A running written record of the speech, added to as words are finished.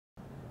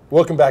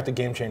Welcome back to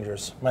Game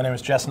Changers. My name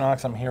is Jess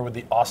Knox. I'm here with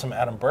the awesome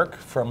Adam Burk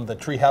from the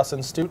Treehouse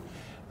Institute.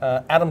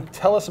 Adam,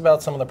 tell us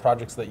about some of the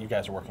projects that you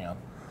guys are working on.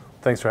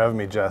 Thanks for having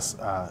me, Jess.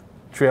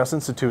 Treehouse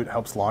Institute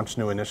helps launch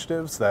new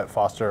initiatives that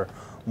foster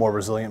more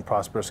resilient,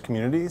 prosperous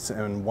communities,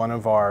 and one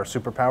of our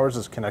superpowers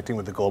is connecting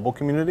with the global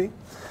community.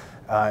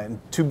 And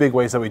two big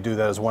ways that we do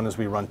that is one is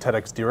we run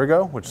TEDx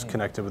Dirigo, which is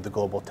connected with the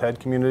global TED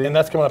community. And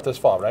that's coming up this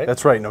fall, right?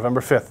 That's right,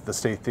 November 5th at the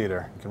State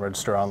Theater. You can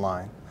register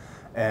online.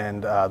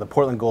 And the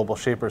Portland Global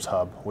Shapers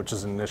Hub, which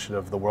is an initiative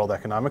of the World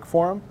Economic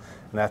Forum,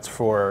 and that's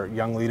for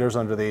young leaders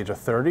under the age of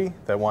 30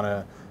 that want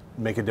to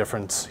make a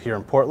difference here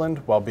in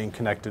Portland while being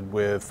connected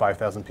with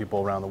 5,000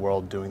 people around the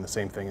world doing the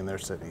same thing in their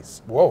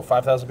cities. Whoa,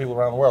 5,000 people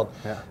around the world.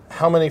 Yeah.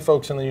 How many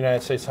folks in the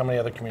United States, how many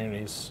other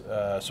communities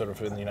sort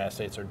of in the United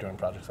States are doing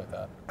projects like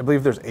that? I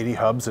believe there's 80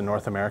 hubs in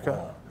North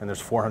America, and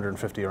there's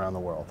 450 around the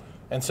world.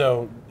 And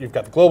so you've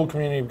got the global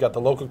community, you've got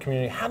the local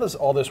community. How does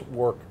all this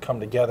work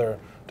come together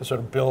to sort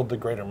of build the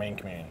greater Maine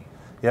community?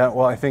 Yeah,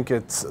 well, I think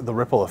it's the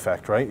ripple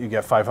effect, right? You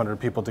get 500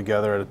 people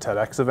together at a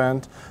TEDx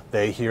event.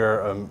 They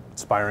hear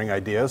inspiring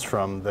ideas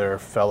from their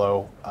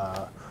fellow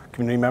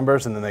community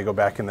members, and then they go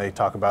back and they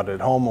talk about it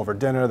at home over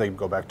dinner. They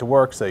go back to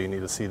work, say, you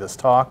need to see this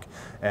talk,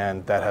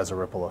 and that has a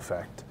ripple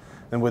effect.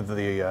 And with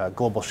the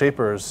Global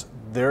Shapers,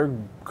 they're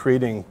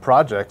creating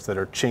projects that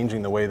are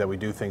changing the way that we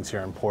do things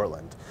here in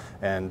Portland.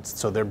 And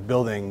so they're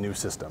building new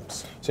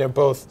systems. So you have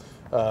both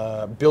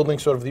building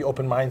sort of the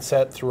open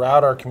mindset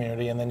throughout our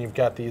community, and then you've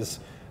got these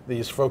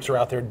folks who are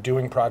out there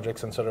doing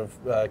projects and sort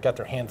of got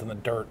their hands in the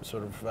dirt,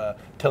 sort of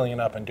tilling it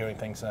up and doing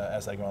things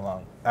as they go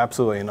along.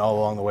 Absolutely, and all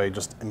along the way,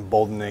 just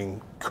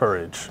emboldening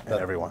courage in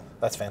everyone.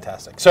 That's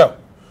fantastic. So,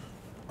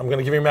 I'm going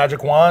to give you a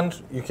magic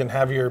wand. You can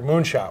have your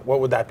moonshot. What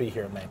would that be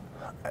here in Maine?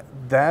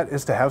 That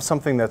is to have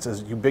something that's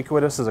as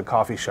ubiquitous as a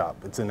coffee shop.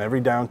 It's in every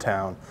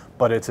downtown,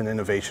 but it's an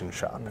innovation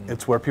shop.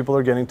 It's where people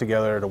are getting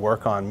together to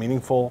work on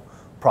meaningful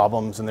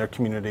problems in their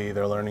community.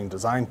 They're learning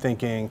design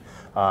thinking,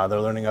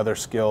 they're learning other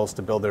skills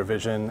to build their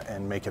vision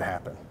and make it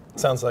happen.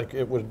 Sounds like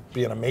it would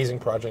be an amazing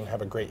project and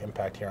have a great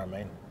impact here on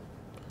Maine.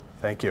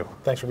 Thank you.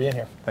 Thanks for being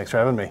here. Thanks for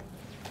having me.